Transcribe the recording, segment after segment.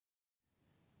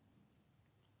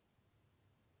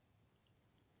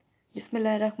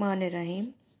Bismillahirrahmanirrahim.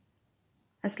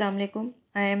 Assalamu alaikum.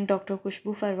 I am Dr.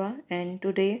 Khushbu Farva, and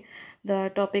today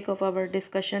the topic of our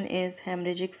discussion is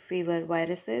hemorrhagic fever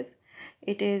viruses.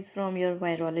 It is from your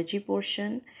virology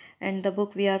portion, and the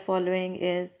book we are following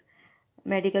is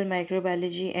Medical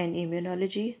Microbiology and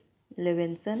Immunology,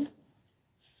 Levinson.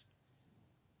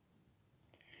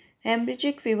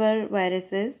 Hemorrhagic fever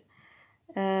viruses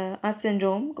a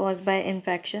syndrome caused by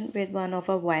infection with one of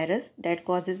a virus that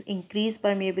causes increased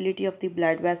permeability of the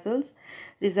blood vessels,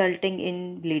 resulting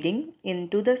in bleeding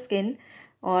into the skin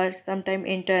or sometime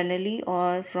internally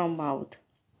or from mouth.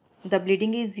 The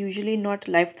bleeding is usually not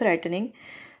life-threatening,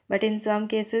 but in some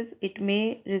cases it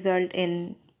may result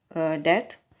in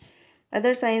death.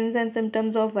 Other signs and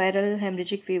symptoms of viral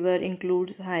hemorrhagic fever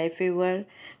includes high fever,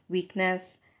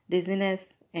 weakness,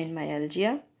 dizziness, and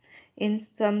myalgia. In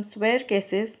some severe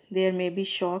cases, there may be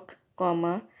shock,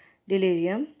 coma,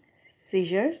 delirium,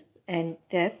 seizures, and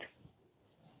death.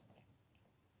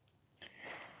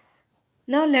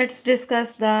 Now let's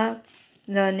discuss the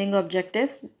learning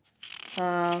objectives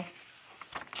from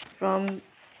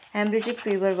hemorrhagic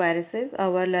fever viruses.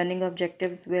 Our learning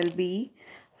objectives will be,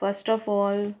 first of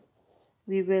all,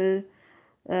 we will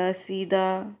see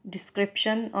the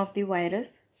description of the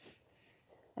virus.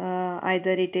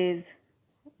 Either it is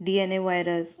DNA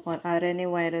virus or RNA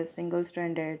virus,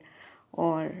 single-stranded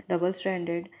or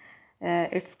double-stranded,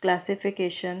 its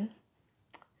classification.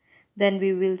 Then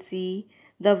we will see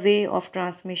the way of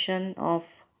transmission of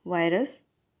virus.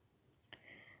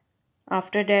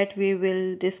 After that, we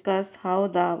will discuss how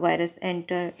the virus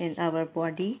enter in our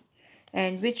body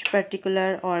and which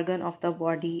particular organ of the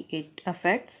body it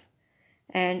affects.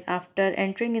 And after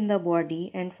entering in the body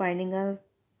and finding a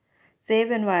safe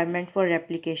environment for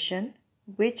replication,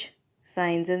 which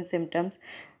signs and symptoms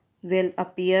will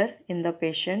appear in the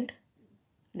patient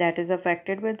that is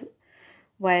affected with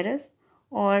virus,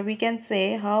 or we can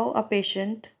say how a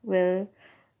patient will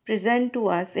present to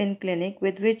us in clinic,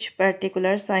 with which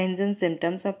particular signs and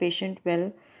symptoms a patient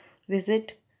will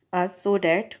visit us so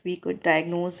that we could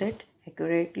diagnose it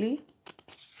accurately.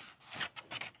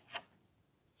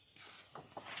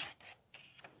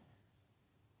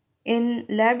 In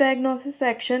lab diagnosis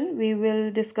section, we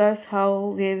will discuss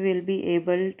how we will be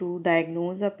able to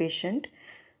diagnose a patient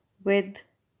with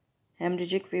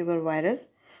hemorrhagic fever virus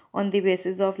on the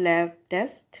basis of lab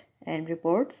test and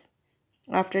reports.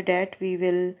 After that, we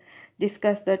will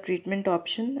discuss the treatment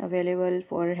option available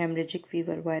for hemorrhagic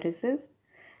fever viruses.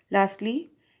 Lastly,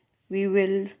 we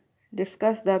will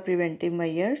discuss the preventive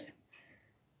measures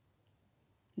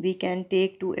we can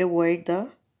take to avoid the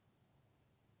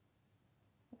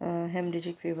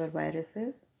hemorrhagic fever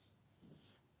viruses.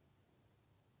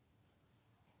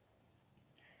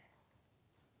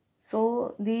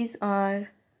 So these are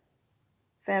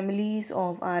families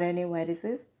of RNA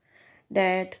viruses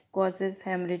that causes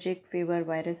hemorrhagic fever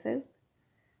viruses,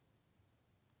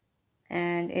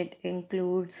 and it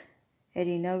includes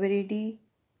arenaviridi,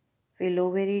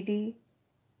 filoviridi,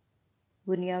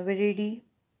 guineaviridi,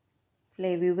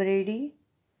 flaviviridi,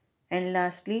 and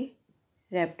lastly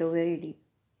rhabdoviridi.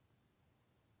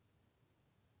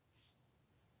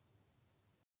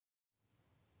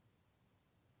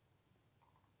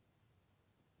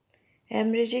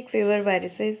 Hemorrhagic fever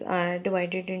viruses are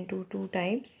divided into two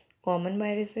types: common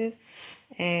viruses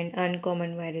and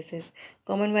uncommon viruses.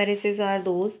 Common viruses are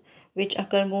those which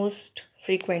occur most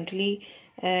frequently,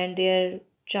 and their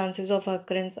chances of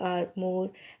occurrence are more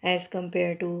as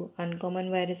compared to uncommon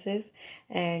viruses.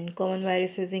 And common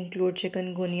viruses include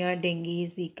chikungunya, dengue,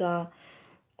 Zika,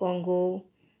 Congo,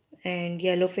 and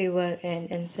yellow fever and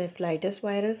encephalitis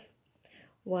virus,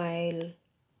 while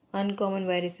uncommon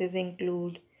viruses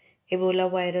include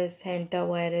Ebola virus, Hanta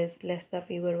virus, Lassa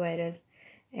fever virus,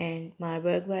 and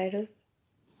Marburg virus.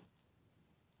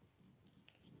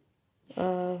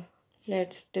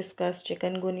 Let's discuss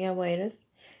chikungunya virus,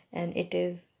 and it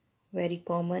is very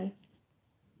common.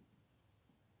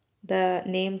 The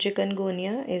name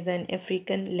chikungunya is an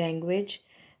African language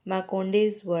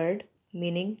Makonde's word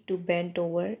meaning to bend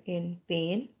over in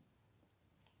pain.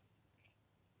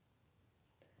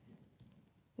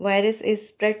 Virus is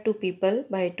spread to people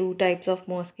by two types of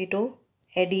mosquito,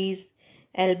 Aedes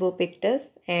albopictus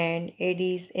and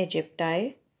Aedes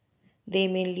aegypti. They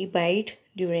mainly bite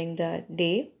during the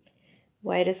day.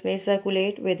 Virus may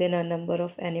circulate within a number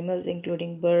of animals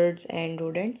including birds and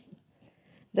rodents.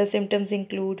 The symptoms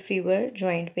include fever,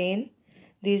 joint pain.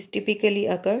 These typically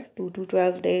occur 2 to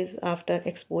 12 days after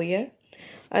exposure.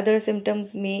 Other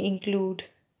symptoms may include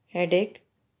headache,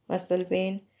 muscle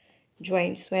pain,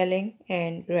 joint swelling,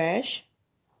 and rash.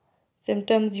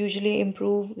 Symptoms usually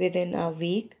improve within a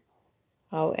week.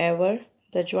 However,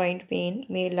 the joint pain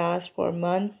may last for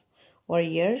months or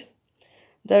years.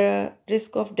 The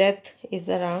risk of death is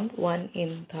around 1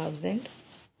 in 1000.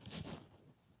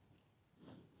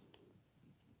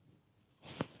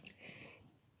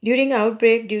 During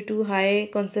outbreak, due to high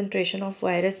concentration of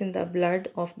virus in the blood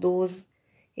of those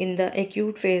in the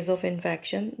acute phase of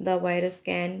infection, the virus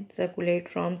can circulate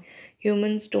from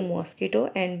humans to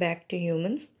mosquito and back to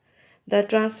humans. The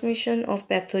transmission of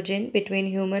pathogen between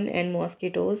human and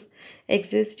mosquitoes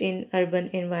exists in urban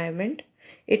environment.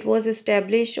 It was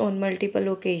established on multiple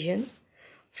occasions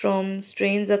from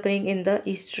strains occurring in the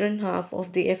eastern half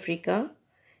of the Africa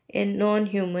in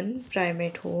non-human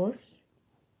primate hosts.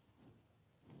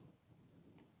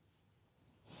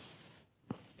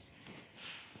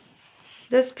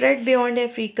 The spread beyond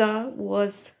Africa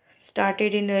was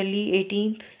started in early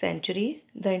 18th century.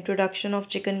 The introduction of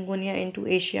chikungunya into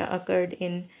Asia occurred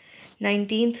in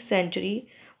 19th century,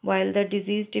 while the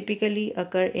disease typically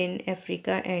occur in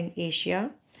Africa and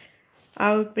Asia.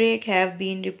 Outbreaks have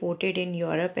been reported in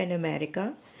Europe and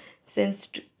America since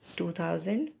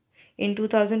 2000. In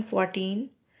 2014,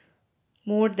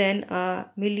 more than a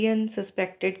million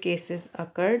suspected cases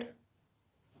occurred.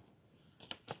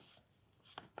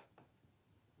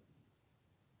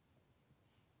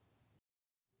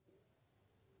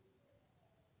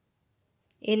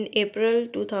 In April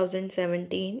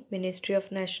 2017, Ministry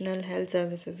of National Health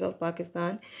Services of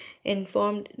Pakistan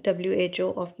informed WHO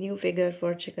of new figure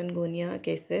for chikungunya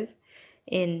cases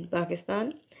in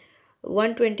Pakistan.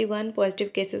 121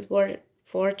 positive cases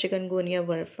for chikungunya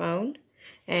were found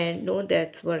and no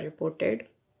deaths were reported.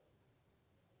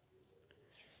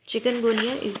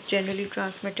 Chikungunya is generally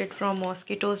transmitted from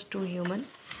mosquitoes to human.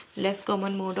 Less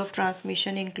common mode of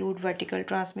transmission include vertical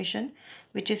transmission,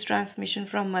 which is transmission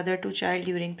from mother to child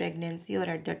during pregnancy or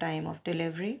at the time of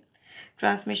delivery.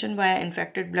 Transmission via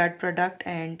infected blood product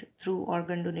and through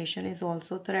organ donation is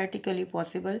also theoretically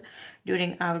possible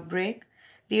during outbreak.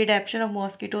 The adaptation of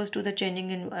mosquitoes to the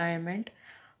changing environment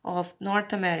of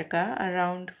North America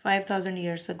around 5,000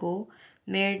 years ago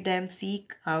made them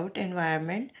seek out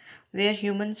environment where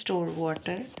humans store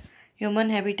water.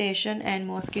 Human habitation and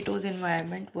mosquitoes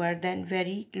environment were then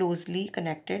very closely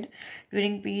connected.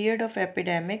 During period of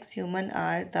epidemics, humans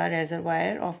are the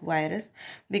reservoir of virus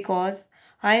because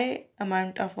high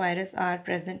amount of virus are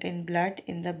present in blood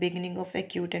in the beginning of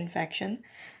acute infection.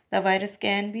 The virus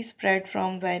can be spread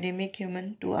from viremic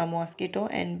human to a mosquito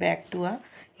and back to a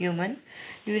human.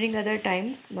 During other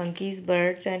times, monkeys,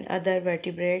 birds, and other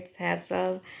vertebrates have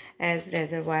served as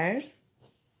reservoirs.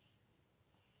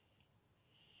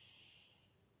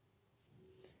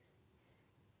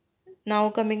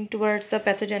 Now coming towards the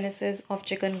pathogenesis of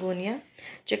chikungunya.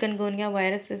 Chikungunya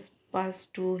virus is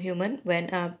passed to human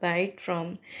when a bite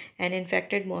from an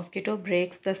infected mosquito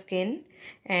breaks the skin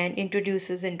and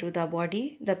introduces into the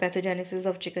body. The pathogenesis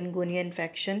of chikungunya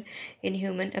infection in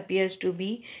human appears to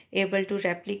be able to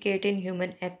replicate in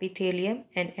human epithelium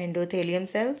and endothelium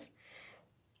cells,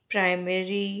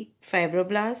 primary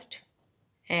fibroblast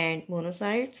and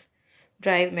monocytes,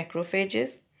 drive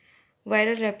macrophages.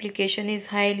 Viral replication is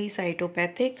highly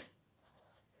cytopathic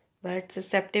but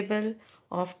susceptible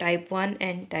of type 1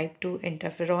 and type 2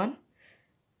 interferon.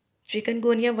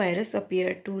 Chikungunya virus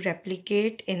appear to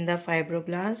replicate in the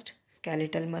fibroblast,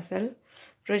 skeletal muscle,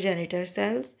 progenitor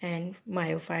cells and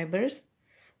myofibers.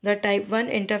 The type 1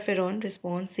 interferon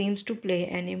response seems to play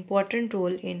an important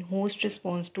role in host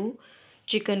response to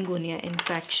chikungunya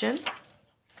infection.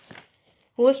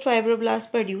 Host fibroblasts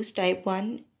produce type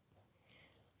 1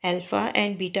 alpha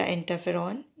and beta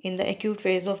interferon. In the acute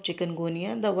phase of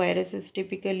chikungunya, the virus is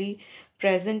typically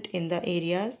present in the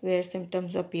areas where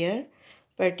symptoms appear,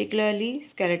 particularly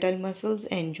skeletal muscles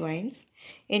and joints.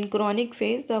 In chronic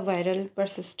phase, the viral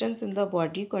persistence in the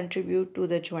body contribute to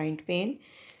the joint pain.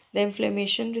 The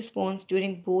inflammation response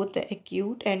during both the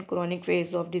acute and chronic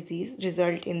phase of disease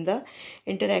result in the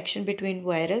interaction between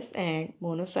virus and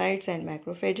monocytes and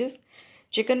macrophages.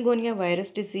 Chikungunya virus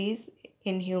disease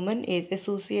in human is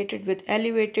associated with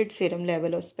elevated serum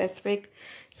level of specific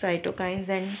cytokines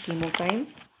and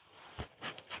chemokines.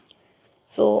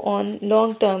 So on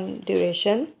long-term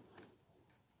duration,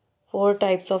 four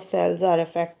types of cells are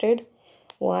affected.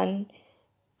 One,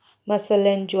 muscle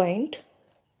and joint.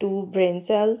 Two, brain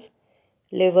cells,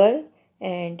 liver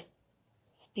and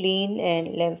spleen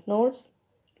and lymph nodes.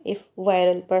 If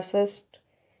viral persist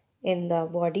in the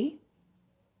body,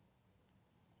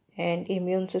 and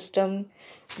immune system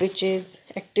which is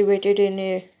activated in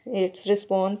its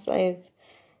response is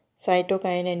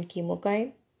cytokine and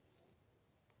chemokine.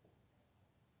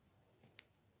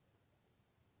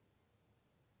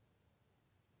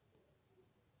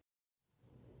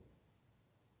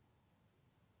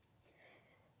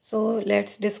 So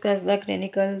let's discuss the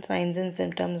clinical signs and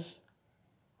symptoms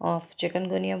of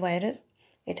chikungunya virus.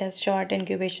 It has short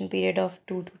incubation period of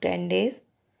 2 to 10 days,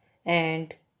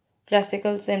 and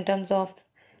classical symptoms of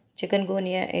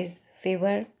chikungunya is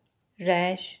fever,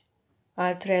 rash,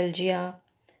 arthralgia,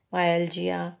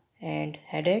 myalgia, and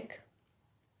headache.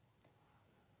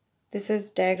 This is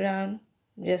diagram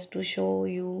just to show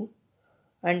you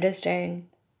understand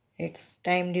its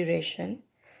time duration.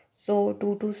 So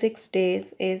 2 to 6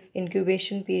 days is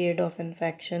incubation period of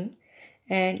infection,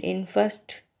 and in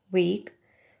first week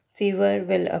fever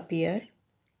will appear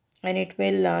and it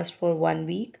will last for 1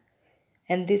 week,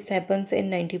 and this happens in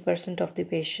 90% of the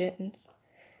patients.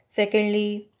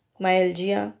 Secondly,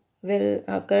 myalgia will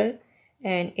occur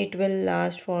and it will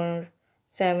last for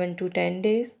 7 to 10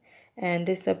 days, and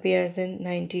this appears in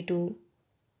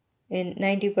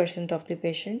 90% of the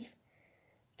patients.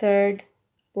 Third,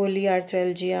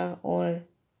 polyarthralgia or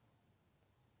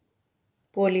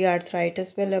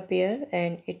polyarthritis will appear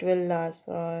and it will last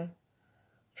for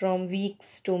from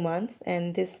weeks to months,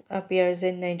 and this appears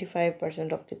in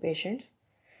 95% of the patients,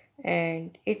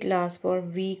 and it lasts for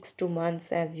weeks to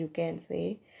months, as you can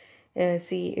say.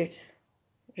 See, its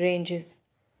range is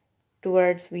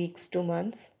towards weeks to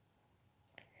months.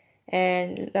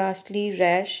 And lastly,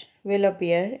 rash will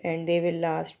appear and they will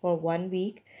last for 1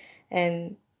 week,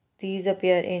 and these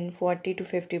appear in 40 to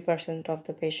 50% of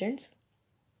the patients.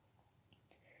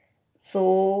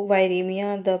 So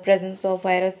viremia, the presence of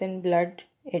virus in blood,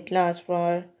 it lasts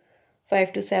for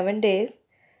 5 to 7 days,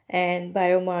 and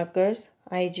biomarkers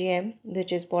IgM,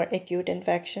 which is for acute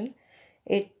infection,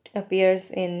 it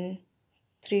appears in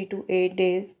 3 to 8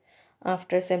 days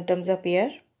after symptoms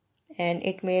appear, and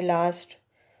it may last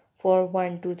for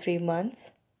 1 to 3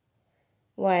 months,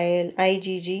 while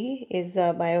IgG is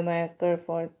a biomarker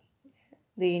for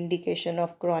the indication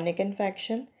of chronic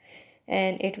infection,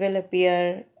 and it will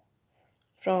appear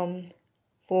from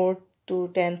 4th to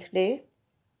 10th day,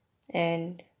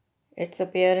 and its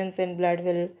appearance in blood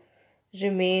will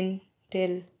remain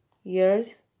till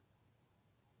years.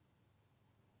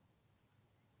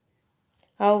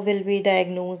 How will we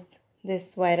diagnose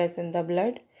this virus in the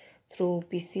blood? Through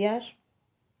PCR.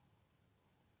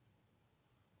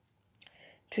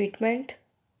 Treatment.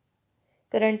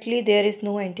 Currently, there is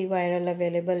no antiviral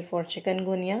available for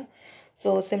chikungunya,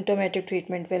 so symptomatic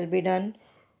treatment will be done,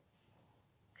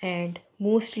 and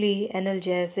mostly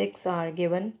analgesics are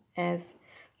given as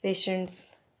patients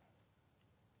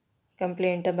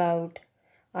complain about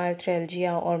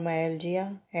arthralgia or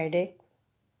myalgia, headache,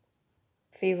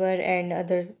 fever, and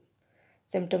other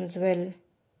symptoms will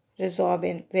resolve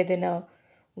within a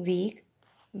week,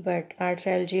 but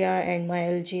arthralgia and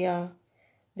myalgia,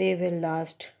 they will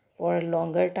last for a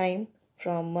longer time,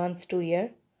 from months to year.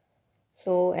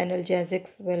 So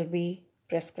analgesics will be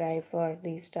prescribed for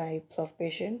these types of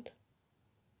patient.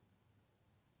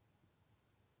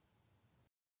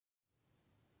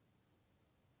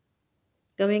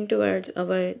 Coming towards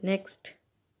our next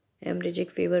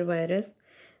hemorrhagic fever virus,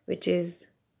 which is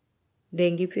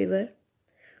dengue fever.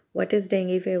 What is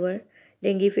dengue fever?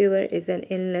 Dengue fever is an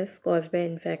illness caused by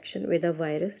infection with a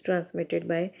virus transmitted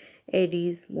by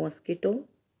Aedes mosquito.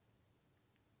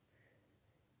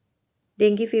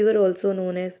 Dengue fever, also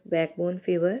known as backbone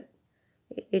fever,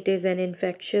 it is an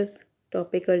infectious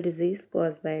tropical disease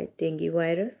caused by dengue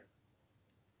virus.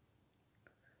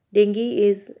 Dengue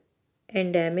is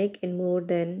endemic in more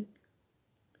than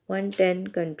 110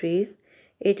 countries.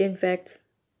 It infects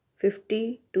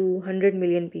 50 to 100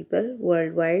 million people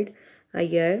worldwide a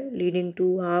year, leading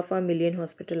to 500,000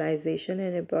 hospitalization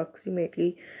and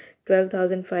approximately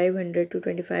 12,500 to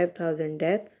 25,000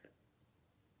 deaths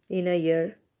in a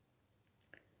year.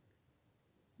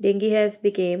 Dengue has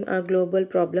become a global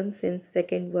problem since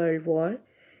Second World War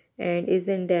and is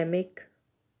endemic.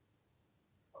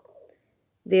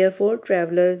 Therefore,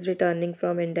 travelers returning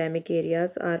from endemic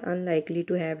areas are unlikely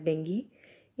to have dengue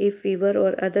if fever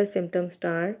or other symptoms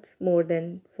starts more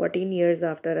than 14 years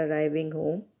after arriving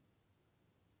home.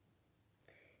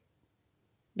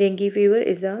 Dengue fever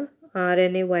is a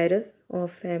RNA virus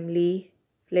of family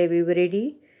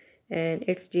Flaviviridae, and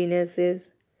its genus is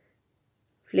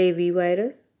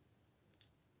Flavivirus.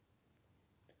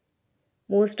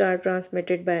 Most are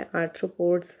transmitted by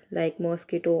arthropods like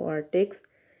mosquito or ticks,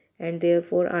 and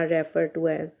therefore are referred to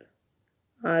as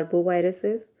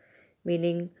arboviruses,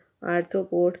 meaning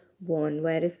arthropod-borne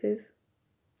viruses.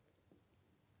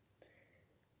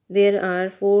 There are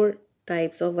 4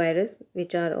 types of virus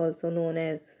which are also known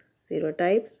as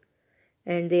serotypes,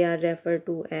 and they are referred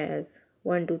to as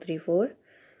 1, 2, 3, 4.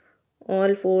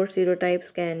 All 4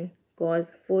 serotypes can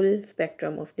cause full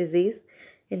spectrum of disease,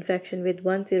 Infection with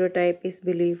one serotype is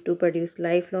believed to produce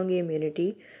lifelong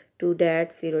immunity to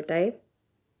that serotype,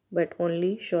 but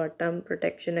only short-term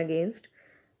protection against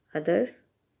others.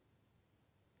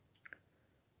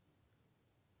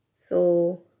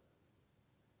 So,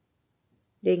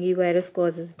 dengue virus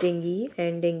causes dengue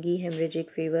and dengue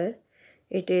hemorrhagic fever.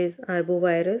 It is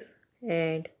arbovirus,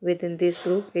 and within this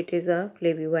group it is a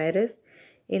flavivirus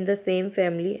in the same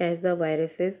family as the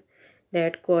viruses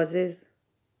that causes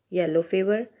yellow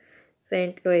fever,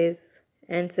 St. Louis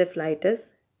encephalitis,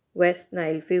 West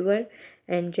Nile fever,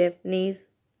 and Japanese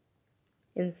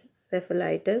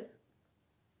encephalitis,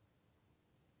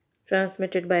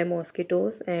 transmitted by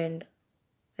mosquitoes. And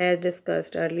as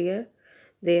discussed earlier,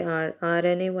 they are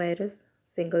RNA virus,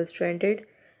 single stranded,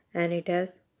 and it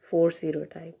has 4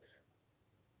 serotypes.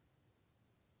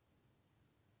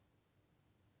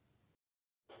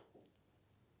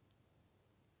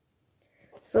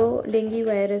 So, dengue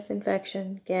virus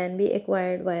infection can be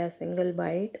acquired via single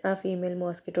bite. A female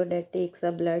mosquito that takes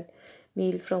a blood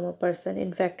meal from a person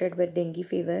infected with dengue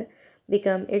fever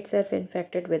become itself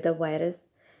infected with the virus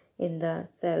in the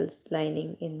cells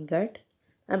lining in gut.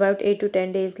 About 8 to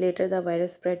 10 days later, the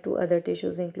virus spread to other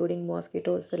tissues including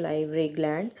mosquito's salivary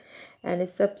gland and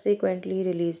is subsequently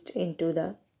released into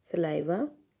the saliva.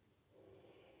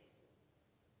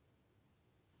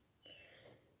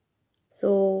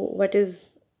 So, what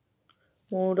is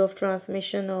mode of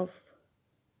transmission of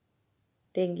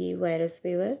dengue virus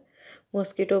fever?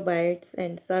 Mosquito bites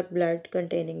and suck blood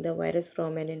containing the virus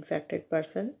from an infected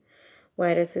person.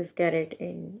 Virus is carried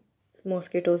in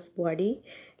mosquito's body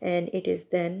and it is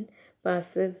then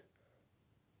passed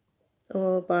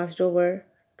over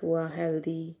to a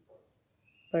healthy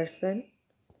person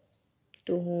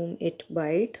to whom it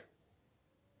bite.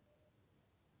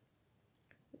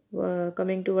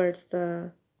 Coming towards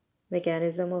the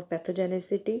mechanism of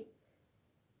pathogenicity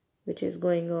which is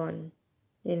going on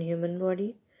in human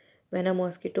body. When a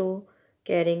mosquito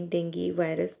carrying dengue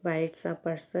virus bites a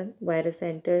person, virus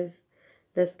enters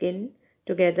the skin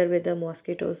together with the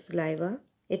mosquito's saliva.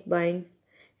 It binds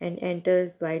and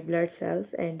enters white blood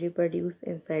cells and reproduce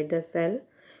inside the cell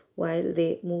while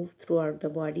they move throughout the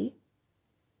body.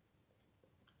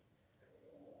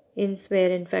 In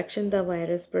severe infection, the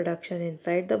virus production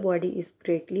inside the body is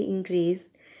greatly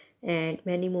increased and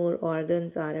many more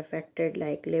organs are affected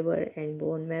like liver and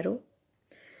bone marrow.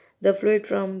 The fluid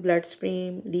from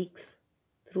bloodstream leaks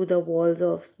through the walls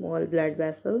of small blood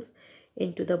vessels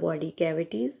into the body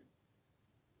cavities.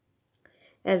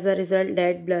 As a result,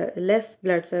 less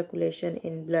blood circulation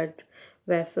in blood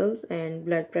vessels and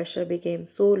blood pressure became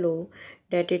so low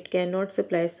that it cannot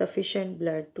supply sufficient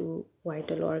blood to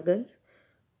vital organs.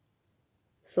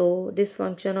 So,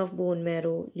 dysfunction of bone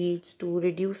marrow leads to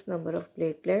reduced number of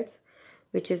platelets,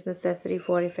 which is necessary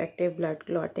for effective blood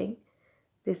clotting.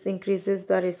 This increases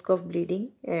the risk of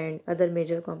bleeding and other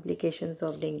major complications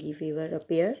of dengue fever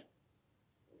appear.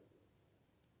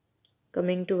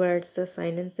 Coming towards the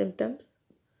signs and symptoms.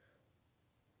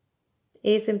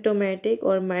 Asymptomatic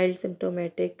or mild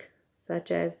symptomatic,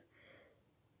 such as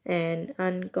an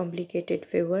uncomplicated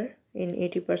fever in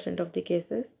 80% of the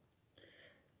cases.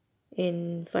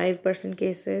 In 5%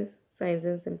 cases, signs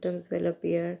and symptoms will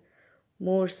appear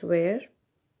more severe.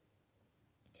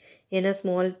 In a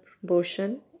small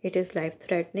portion, it is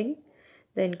life-threatening.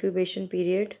 The incubation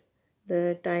period,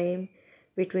 the time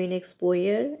between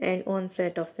exposure and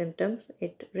onset of symptoms,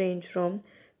 it range from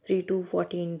 3 to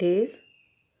 14 days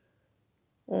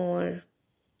or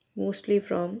mostly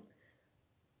from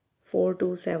 4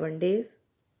 to 7 days.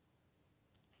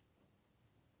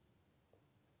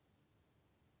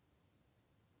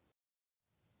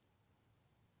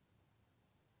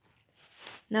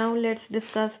 Now let's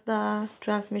discuss the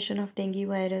transmission of dengue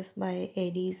virus by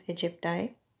Aedes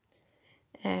aegypti,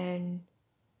 and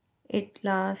it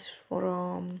lasts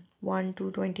from 1 to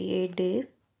 28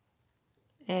 days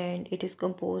and it is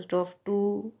composed of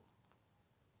two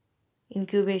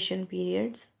incubation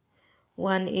periods.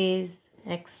 One is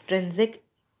extrinsic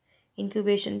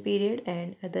incubation period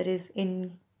and other is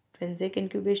intrinsic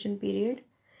incubation period.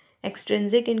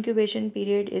 Extrinsic incubation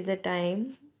period is a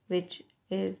time which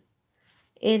is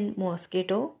in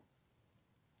mosquito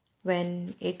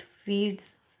when it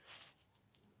feeds,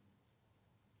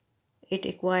 it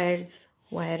acquires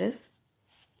virus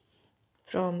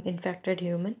from infected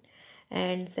human.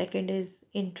 And second is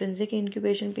intrinsic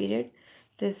incubation period.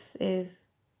 This is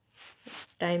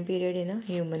time period in a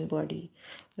human body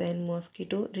when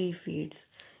mosquito refeeds,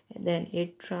 and then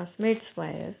it transmits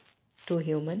virus to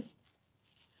human.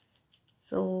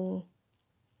 So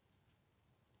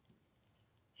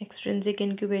extrinsic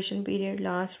incubation period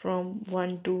lasts from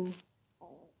 1 to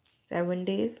 7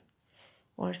 days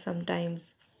or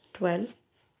sometimes 12,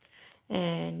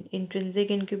 and intrinsic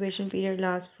incubation period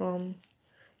lasts from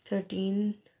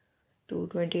 13 to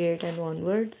 28 and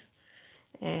onwards,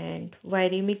 and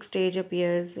viremic stage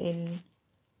appears in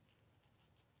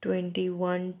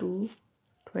 21 to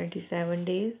 27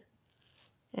 days,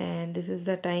 and this is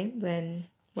the time when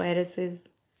virus is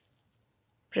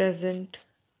present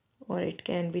or it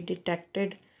can be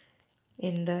detected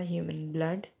in the human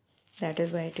blood. That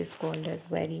is why it is called as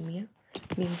viremia,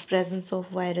 means presence of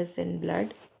virus in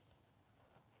blood.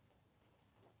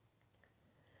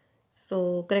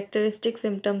 So characteristic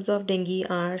symptoms of dengue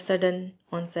are sudden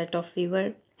onset of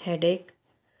fever, headache,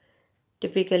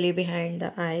 typically behind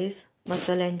the eyes,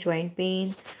 muscle and joint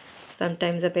pain,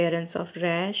 sometimes appearance of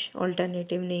rash.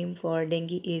 Alternative name for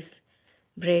dengue is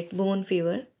breakbone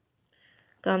fever,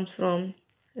 comes from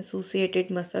associated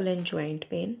muscle and joint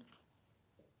pain.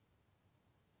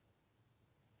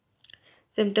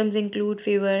 Symptoms include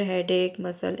fever, headache,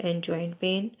 muscle and joint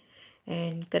pain,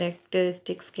 and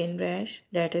characteristic skin rash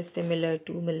that is similar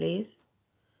to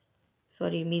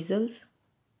measles.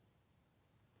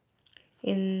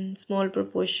 In small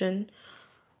proportion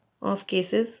of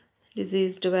cases,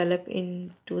 disease develop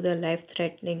into the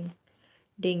life-threatening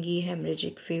dengue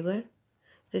hemorrhagic fever,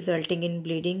 resulting in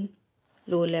bleeding,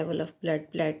 low level of blood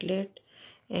platelet,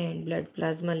 and blood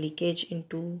plasma leakage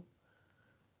into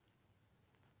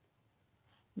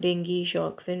dengue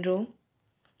shock syndrome,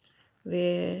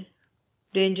 where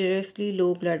dangerously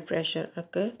low blood pressure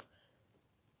occur.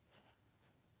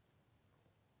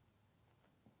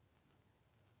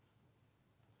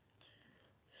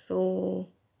 So,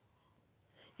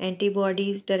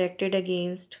 antibodies directed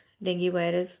against dengue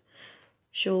virus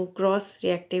show cross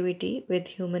reactivity with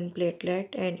human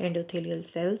platelet and endothelial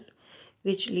cells,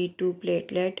 which lead to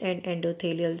platelet and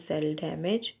endothelial cell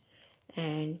damage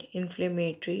and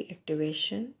inflammatory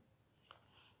activation.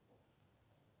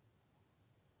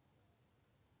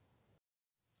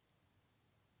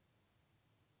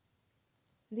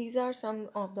 These are some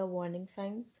of the warning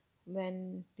signs.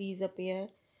 When these appear,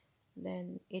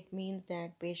 then it means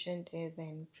that patient is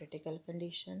in critical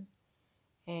condition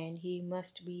and he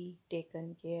must be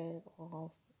taken care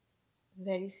of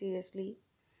very seriously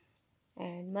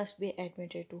and must be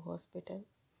admitted to hospital.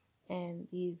 And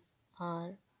these are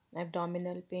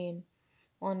abdominal pain,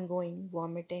 ongoing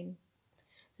vomiting,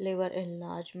 liver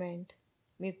enlargement,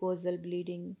 mucosal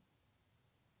bleeding,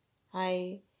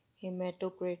 high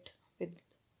hematocrit with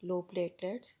low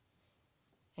platelets,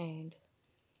 and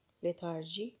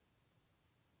lethargy.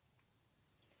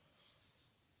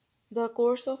 The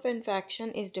course of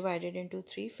infection is divided into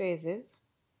three phases: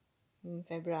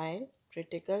 febrile,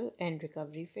 critical, and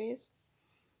recovery phase.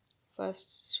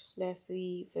 First, let's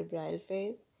see febrile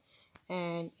phase,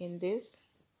 and in this,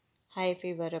 high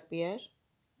fever appear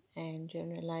and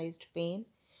generalized pain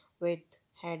with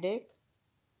headache,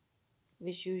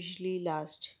 which usually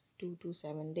lasts 2 to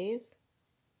 7 days.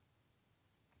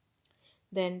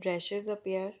 Then rashes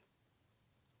appear,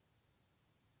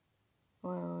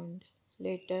 and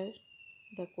later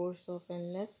the course of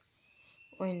illness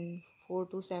in 4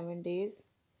 to 7 days,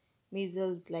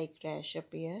 measles like rash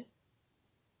appear.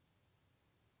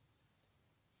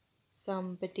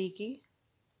 Some fatigue,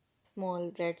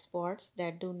 small red spots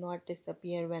that do not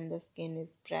disappear when the skin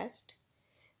is pressed,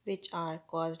 which are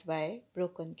caused by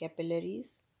broken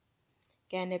capillaries,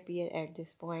 can appear at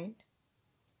this point,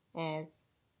 as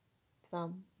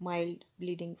some mild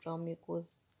bleeding from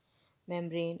mucous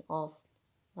membrane of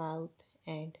mouth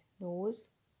and nose.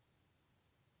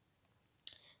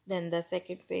 Then the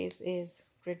second phase is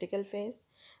critical phase.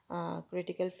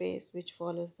 Critical phase which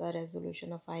follows the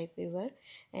resolution of high fever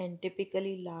and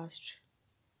typically lasts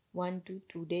 1 to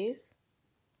 2 days,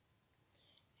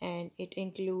 and it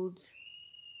includes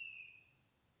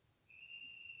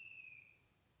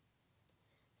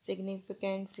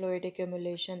significant fluid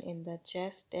accumulation in the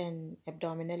chest and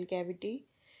abdominal cavity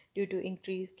due to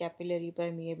increased capillary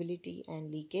permeability and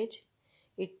leakage.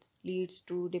 It leads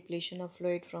to depletion of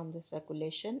fluid from the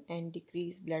circulation and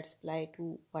decreased blood supply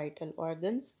to vital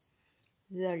organs,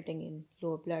 resulting in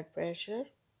low blood pressure.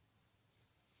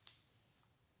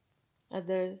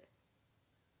 Others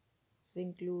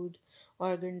include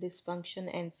organ dysfunction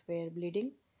and severe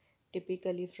bleeding,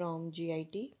 typically from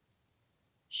GIT,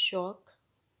 shock,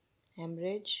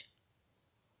 hemorrhage,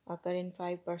 occur in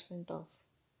 5% of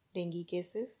dengue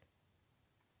cases.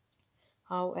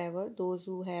 However, those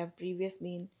who have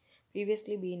previously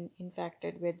been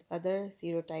infected with other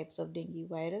serotypes of dengue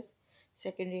virus,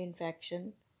 secondary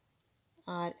infection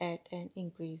are at an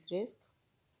increased risk.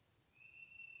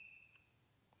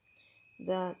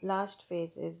 The last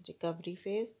phase is recovery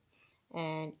phase.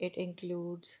 and it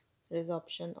includes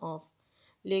resorption of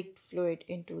leaked fluid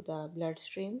into the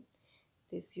bloodstream.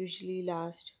 This usually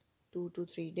lasts 2 to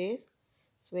 3 days.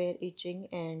 Severe itching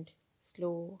and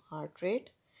slow heart rate.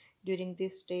 During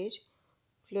this stage,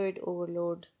 fluid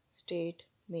overload state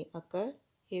may occur.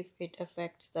 If it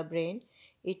affects the brain,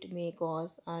 it may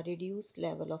cause a reduced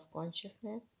level of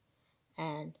consciousness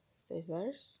and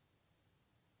seizures.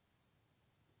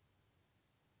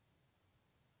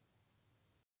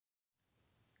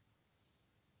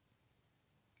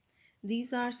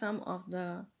 These are some of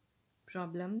the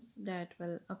problems that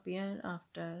will appear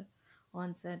after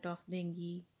onset of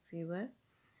dengue fever,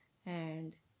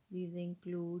 and these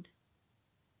include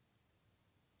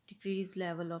decreased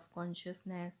level of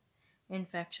consciousness,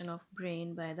 infection of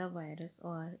brain by the virus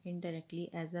or indirectly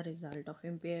as a result of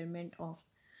impairment of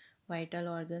vital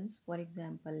organs, for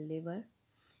example liver.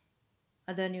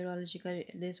 Other neurological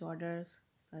disorders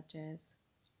such as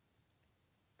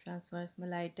transverse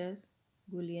mellitus,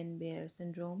 Guillain-Barré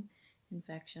syndrome,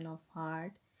 infection of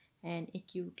heart, and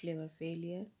acute liver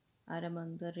failure are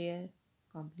among the rare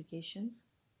complications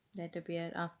that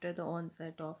appear after the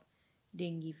onset of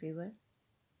dengue fever.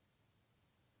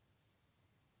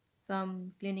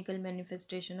 Some clinical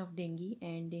manifestation of dengue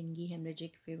and dengue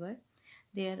hemorrhagic fever.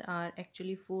 There are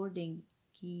actually four dengue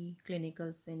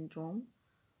clinical syndrome.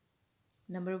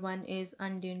 Number one is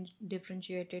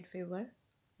undifferentiated fever.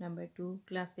 Number two,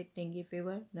 classic dengue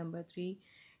fever. Number three,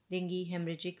 dengue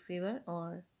hemorrhagic fever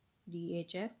or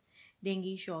DHF.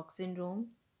 Dengue shock syndrome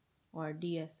or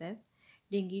DSS.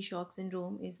 Dengue shock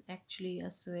syndrome is actually a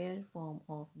severe form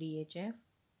of DHF,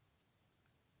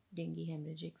 dengue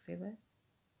hemorrhagic fever.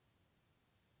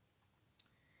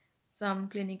 Some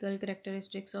clinical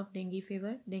characteristics of dengue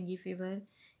fever. Dengue fever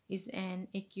is an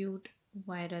acute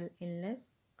viral illness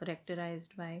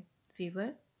characterized by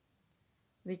fever,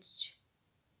 which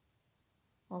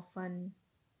often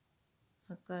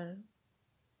occur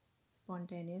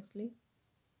spontaneously,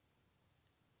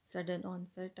 sudden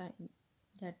onset time,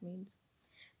 that means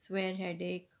severe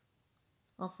headache,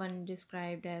 often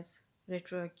described as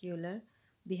retroocular,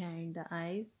 behind the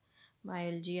eyes,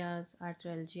 myalgias,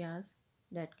 arthralgias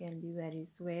that can be very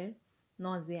severe,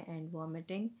 nausea and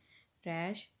vomiting,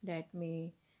 rash that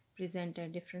may present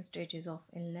at different stages of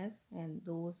illness and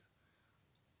those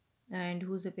and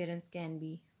whose appearance can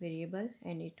be variable,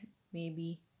 and it may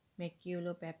be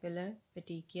maculopapular,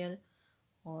 petechial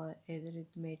or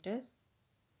erythematous,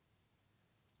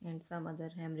 and some other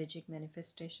hemorrhagic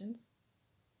manifestations.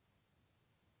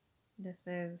 This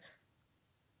is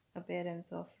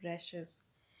appearance of rashes,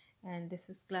 and this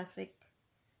is classic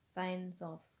signs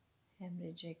of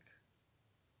hemorrhagic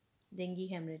dengue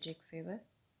hemorrhagic fever.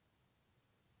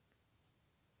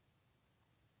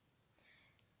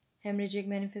 Hemorrhagic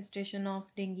manifestation of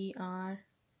dengue are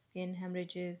skin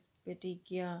hemorrhages,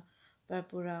 petechia,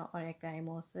 purpura or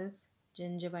ecchymosis,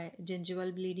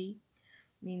 gingival bleeding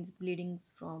means bleeding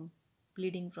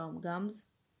from gums,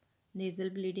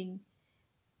 nasal bleeding,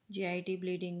 GIT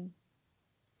bleeding,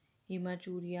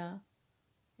 hematuria,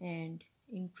 and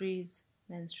increased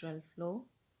menstrual flow.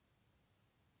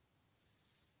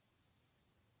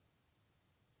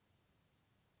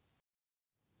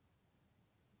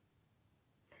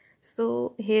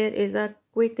 So here is a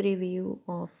quick review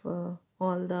of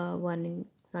all the warning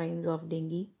signs of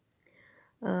dengue,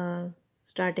 uh,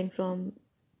 starting from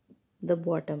the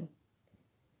bottom.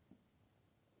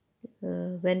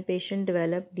 When patient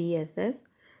develop DSS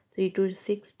 3 to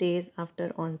 6 days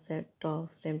after onset of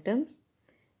symptoms.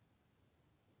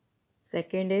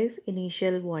 Second is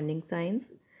initial warning signs,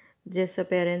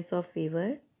 disappearance of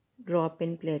fever, drop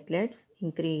in platelets,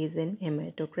 increase in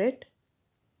hematocrit.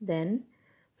 Then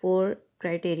 4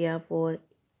 criteria for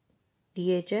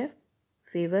DHF: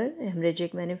 fever,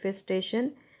 hemorrhagic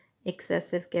manifestation,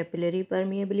 excessive capillary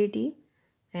permeability,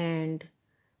 and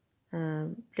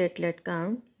platelet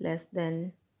count less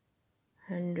than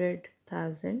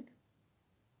 100,000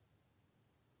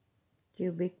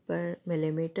 cubic per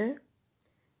millimeter.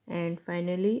 And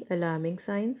finally, alarming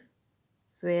signs: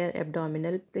 severe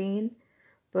abdominal pain,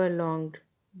 prolonged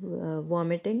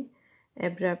vomiting,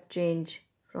 abrupt change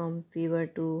from fever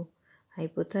to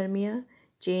hypothermia,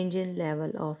 change in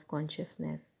level of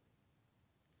consciousness.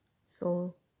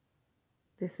 So,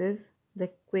 this is the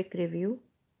quick review.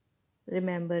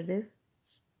 Remember this.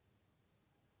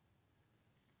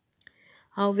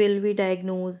 How will we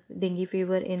diagnose dengue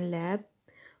fever in lab?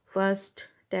 First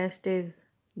test is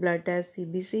blood test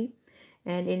CBC,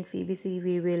 and in CBC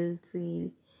we will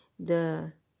see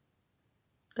the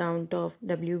count of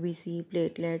WBC,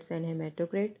 platelets and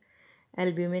hematocrit.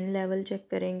 Albumin level check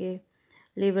करेंगे.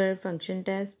 Liver function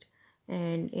test,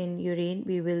 And in urine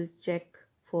we will check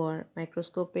for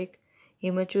microscopic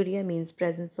hematuria, means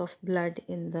presence of blood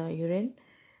in the urine.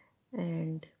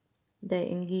 And the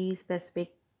dengue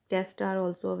specific tests are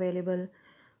also available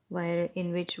where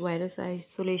in which virus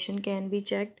isolation can be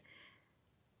checked.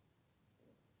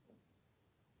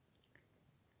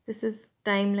 This is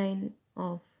timeline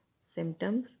of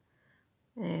symptoms,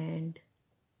 and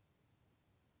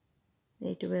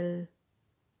it will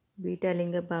be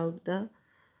telling about the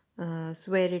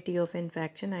severity of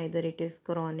infection, either it is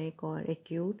chronic or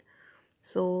acute.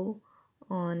 So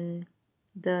on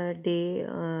the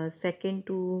day second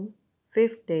to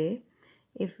fifth day,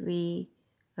 if we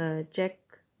check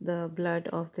the blood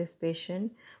of this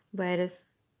patient, virus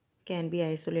can be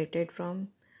isolated from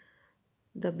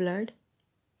the blood.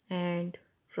 And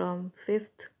from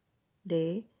fifth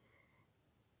day,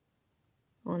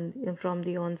 from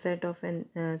the onset of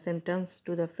symptoms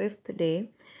to the fifth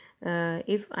day,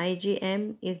 if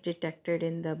IgM is detected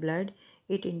in the blood,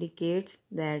 it indicates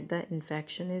that the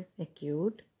infection is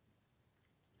acute.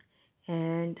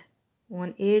 And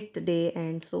on eighth day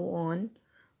and so on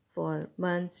for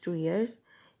months to years,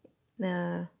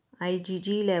 the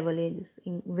IgG level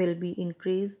will be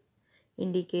increased,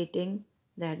 indicating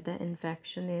that the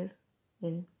infection is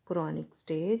in chronic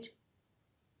stage.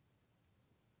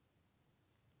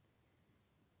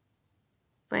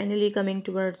 Finally, coming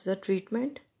towards the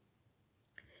treatment,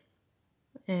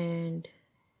 and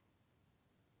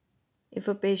if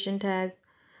a patient has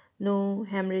no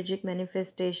hemorrhagic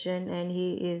manifestation and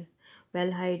he is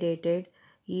well hydrated,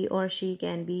 he or she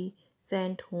can be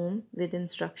sent home with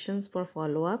instructions for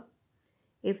follow-up.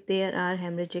 If there are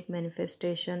hemorrhagic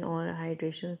manifestation or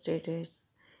hydration status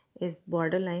is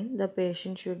borderline, the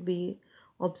patient should be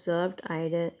observed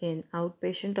either in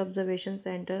outpatient observation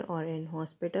center or in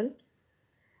hospital.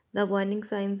 The warning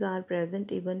signs are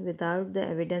present even without the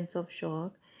evidence of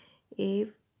shock. If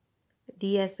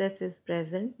DSS is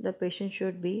present, the patient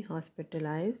should be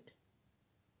hospitalized.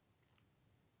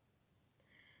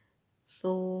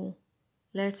 So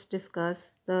let's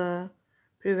discuss the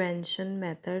prevention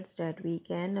methods that we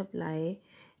can apply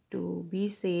to be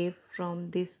safe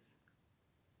from this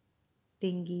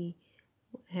dengue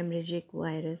hemorrhagic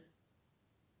virus.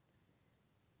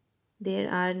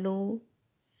 There are no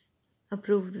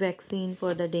approved vaccine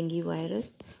for the dengue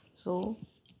virus, so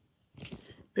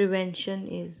prevention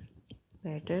is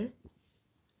better.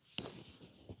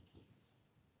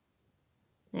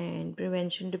 And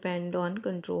prevention depend on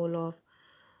control of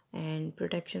and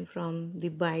protection from the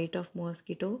bite of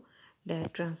mosquito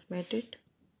that transmit it.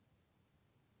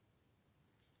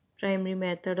 Primary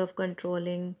method of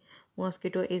controlling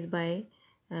mosquito is by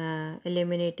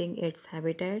eliminating its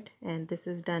habitat, and this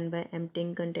is done by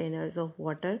emptying containers of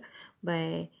water,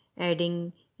 by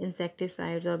adding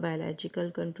insecticides or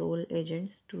biological control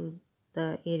agents to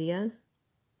the areas,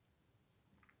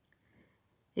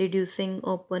 reducing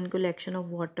open collection of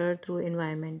water through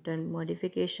environmental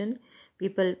modification.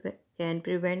 People can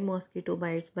prevent mosquito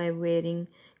bites by wearing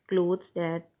clothes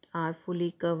that are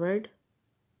fully covered,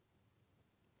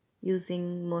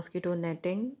 using mosquito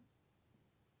netting,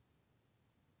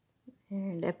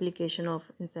 and application of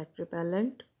insect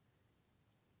repellent.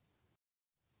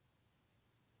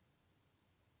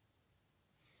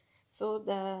 So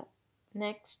the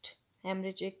next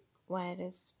hemorrhagic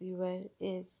virus viewer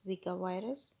is Zika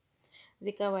virus.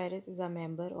 Zika virus is a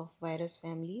member of virus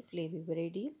family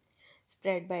Flaviviridae,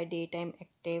 spread by daytime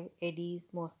active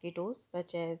Aedes mosquitoes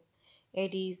such as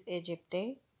Aedes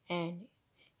aegypti and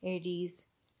Aedes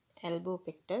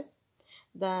albopictus.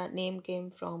 The name came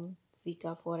from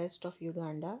Zika forest of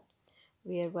Uganda,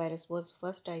 where virus was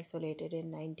first isolated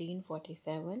in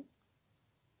 1947.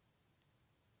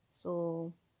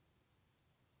 So,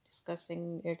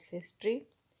 discussing its history,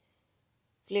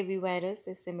 flavivirus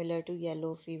is similar to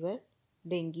yellow fever,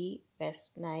 dengue,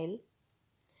 West Nile.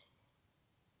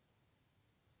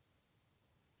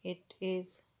 It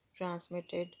is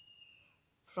transmitted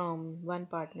from one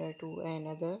partner to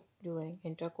another during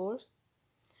intercourse,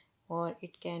 or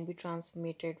it can be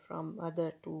transmitted from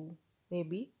other to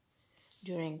baby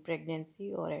during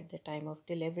pregnancy or at the time of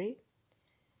delivery,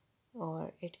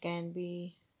 or it can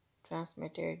be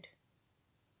transmitted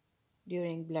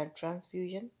during blood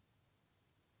transfusion,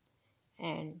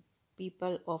 and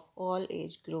people of all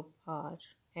age group are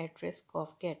at risk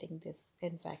of getting this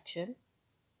infection.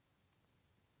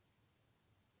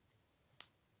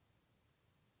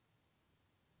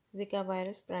 Zika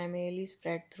virus primarily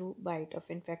spread through bite of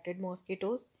infected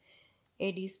mosquitoes.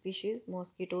 Aedes species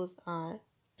mosquitoes are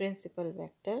principal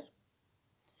vector.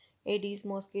 Aedes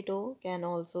mosquito can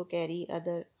also carry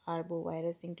other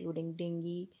arbovirus including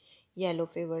dengue, yellow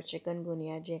fever,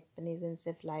 chikungunya, Japanese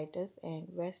encephalitis, and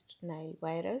West Nile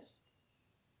virus.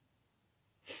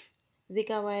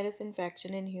 Zika virus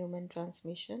infection in human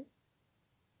transmission.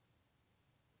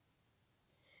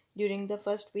 During the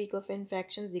first week of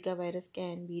infection, Zika virus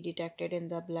can be detected in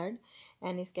the blood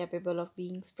and is capable of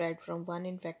being spread from one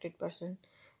infected person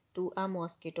to a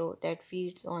mosquito that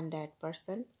feeds on that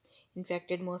person.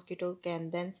 Infected mosquito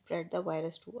can then spread the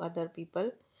virus to other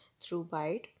people through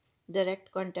bite,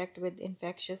 direct contact with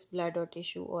infectious blood or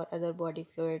tissue, or other body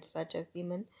fluids such as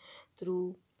semen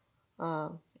through uh,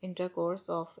 intercourse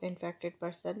of infected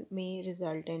person may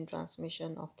result in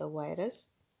transmission of the virus.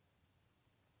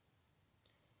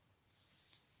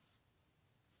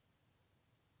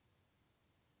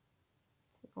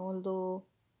 Although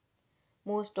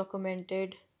most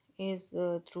documented is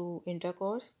through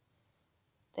intercourse,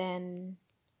 then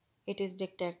it is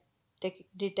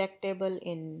detectable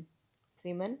in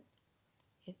semen.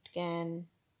 It can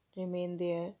remain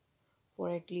there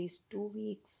for at least 2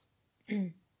 weeks.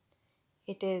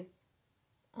 It is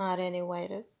RNA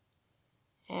virus,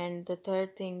 and the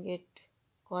third thing it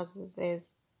causes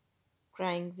is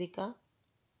crying Zika,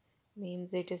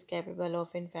 means it is capable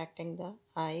of infecting the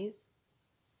eyes.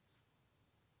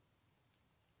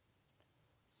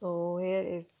 So here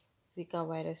is Zika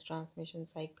virus transmission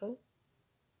cycle.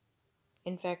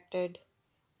 Infected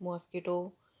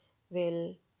mosquito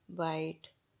will bite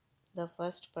the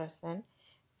first person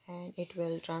and it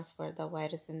will transfer the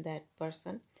virus in that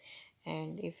person,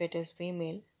 and if it is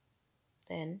female,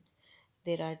 then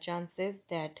there are chances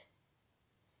that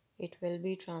it will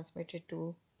be transmitted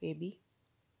to baby,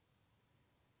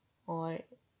 or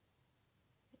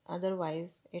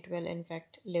otherwise it will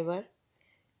infect liver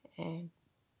and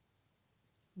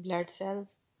blood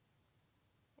cells,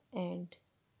 and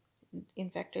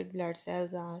infected blood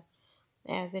cells are,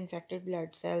 as infected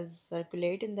blood cells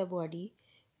circulate in the body,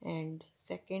 and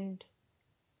second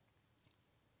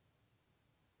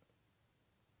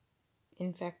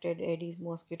infected Aedes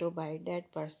mosquito bite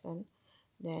that person,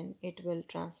 then it will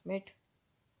transmit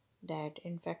that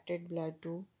infected blood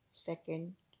to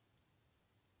second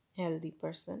healthy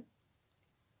person.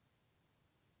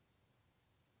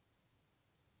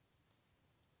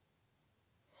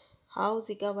 How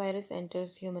Zika virus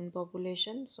enters human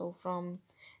population? So from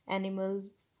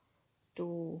animals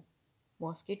to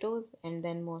mosquitoes, and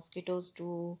then mosquitoes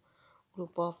to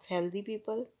group of healthy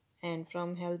people, and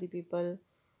from healthy people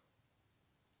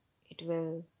it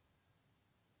will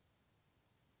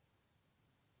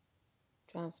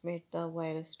transmit the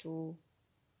virus to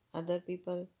other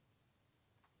people,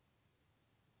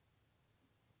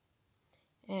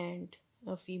 and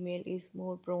a female is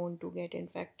more prone to get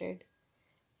infected,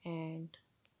 and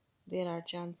there are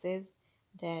chances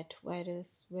that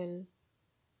virus will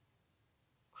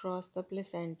cross the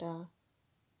placenta.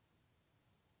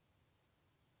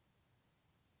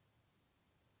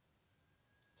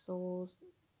 So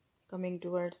coming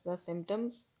towards the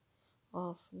symptoms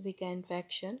of Zika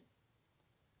infection,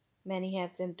 many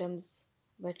have symptoms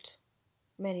but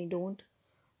many don't.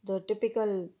 The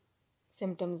typical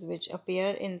symptoms which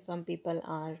appear in some people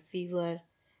are fever,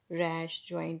 rash,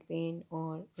 joint pain,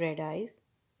 or red eyes.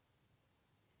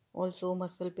 Also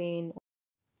muscle pain.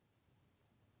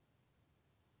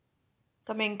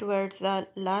 Coming towards the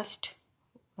last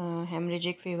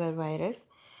hemorrhagic fever virus,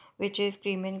 which is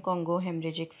Crimean Congo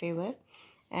hemorrhagic fever.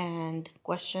 And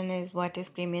question is, what is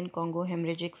Crimean Congo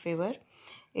hemorrhagic fever?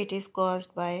 It is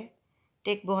caused by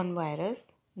tick-borne virus,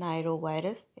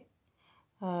 norovirus,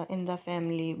 in the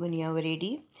family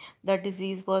Bunyaviridae. The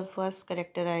disease was first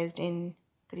characterized in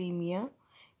Crimea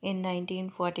in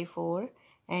 1944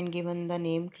 and given the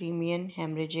name Crimean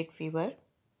hemorrhagic fever.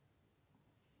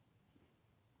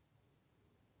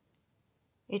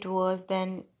 It was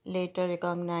then later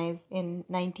recognized in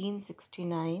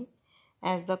 1969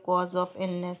 as the cause of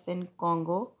illness in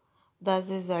Congo, thus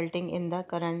resulting in the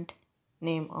current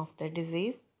name of the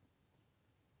disease.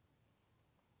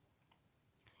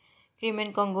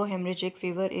 Crimean Congo hemorrhagic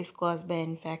fever is caused by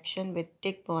infection with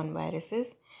tick-borne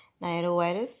viruses,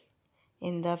 norovirus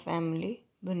in the family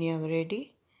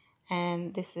Bunyaviridae,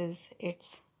 and this is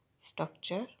its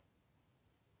structure.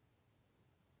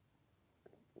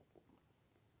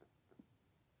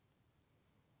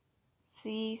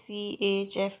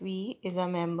 CCHFV is a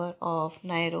member of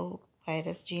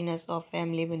norovirus genus of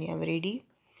family Bunyaviridae.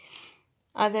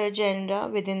 Other genera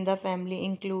within the family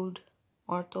include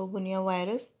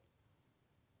orthobunyavirus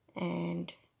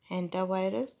and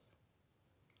hantavirus.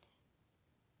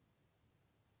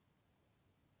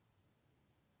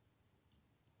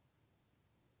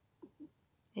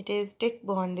 It is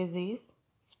tick-borne disease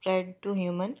spread to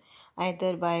human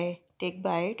either by tick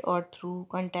bite or through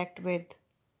contact with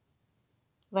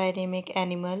viremic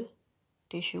animal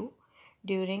tissue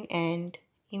during and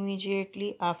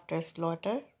immediately after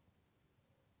slaughter.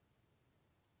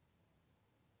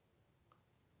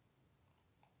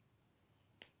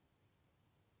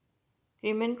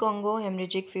 Crimean Congo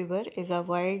hemorrhagic fever is a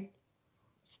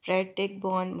widespread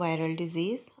tick-borne viral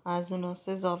disease, a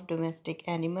zoonosis of domestic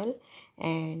animal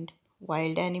and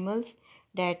wild animals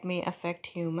that may affect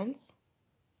humans.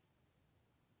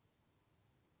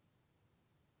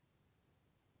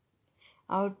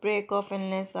 Outbreak of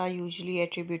illness are usually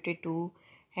attributed to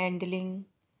handling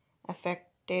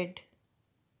affected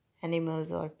animals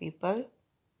or people.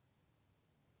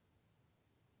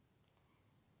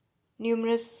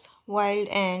 Numerous wild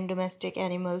and domestic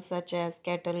animals such as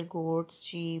cattle, goats,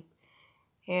 sheep,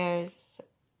 hares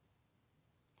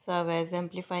serve as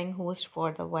amplifying hosts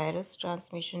for the virus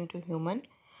transmission to human,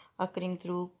 occurring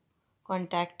through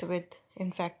contact with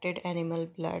infected animal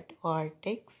blood or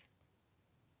ticks.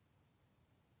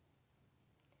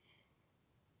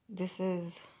 This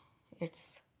is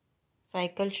its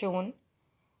cycle shown.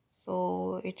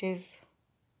 So it is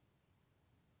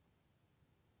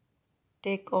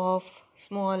tick of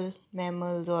small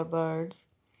mammals or birds,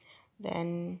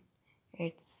 then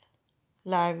its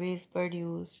larvae is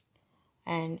produced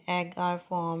and egg are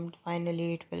formed.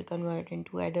 Finally it will convert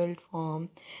into adult form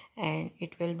and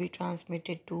it will be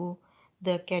transmitted to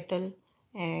the cattle,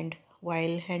 and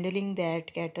while handling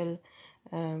that cattle,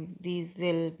 these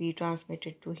will be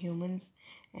transmitted to humans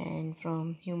and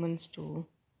from humans to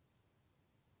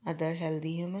other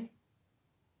healthy human.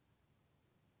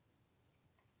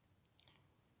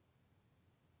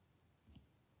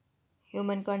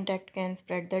 Human contact can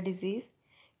spread the disease.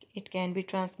 It can be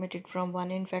transmitted from one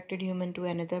infected human to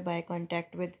another by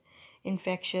contact with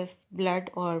infectious blood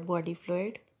or body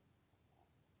fluid.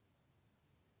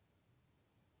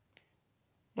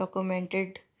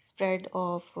 Documented spread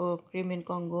of Crimean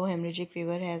Congo hemorrhagic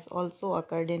fever has also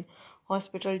occurred in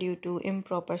hospital due to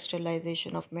improper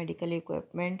sterilization of medical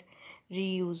equipment,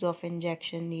 reuse of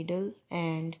injection needles,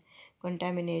 and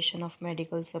contamination of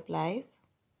medical supplies.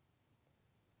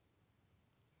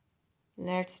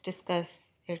 Let's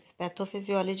discuss its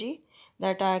pathophysiology.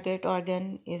 The target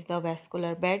organ is the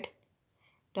vascular bed.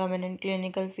 Dominant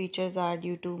clinical features are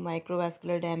due to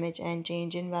microvascular damage and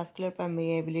change in vascular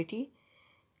permeability.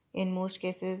 In most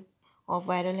cases of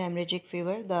viral hemorrhagic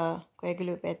fever, the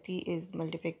coagulopathy is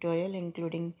multifactorial,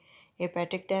 including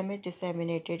hepatic damage,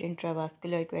 disseminated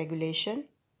intravascular coagulation,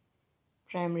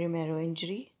 primary marrow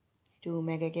injury to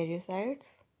megakaryocytes.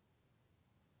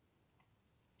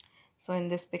 So in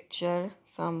this picture,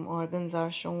 some organs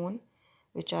are shown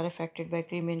which are affected by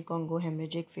Crimean Congo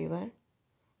hemorrhagic fever: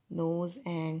 nose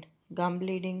and gum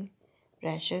bleeding,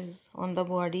 rashes on the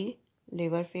body,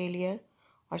 liver failure,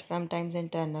 or sometimes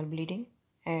internal bleeding.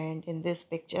 And in this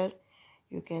picture,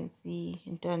 you can see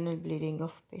internal bleeding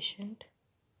of patient.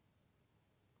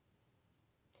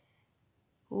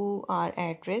 Who are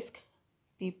at risk?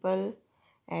 People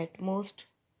at most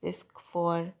risk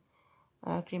for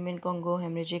Crimean Congo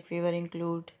hemorrhagic fever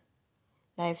include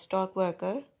livestock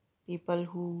worker, people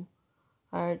who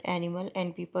herd animal,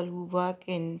 and people who work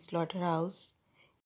in slaughterhouse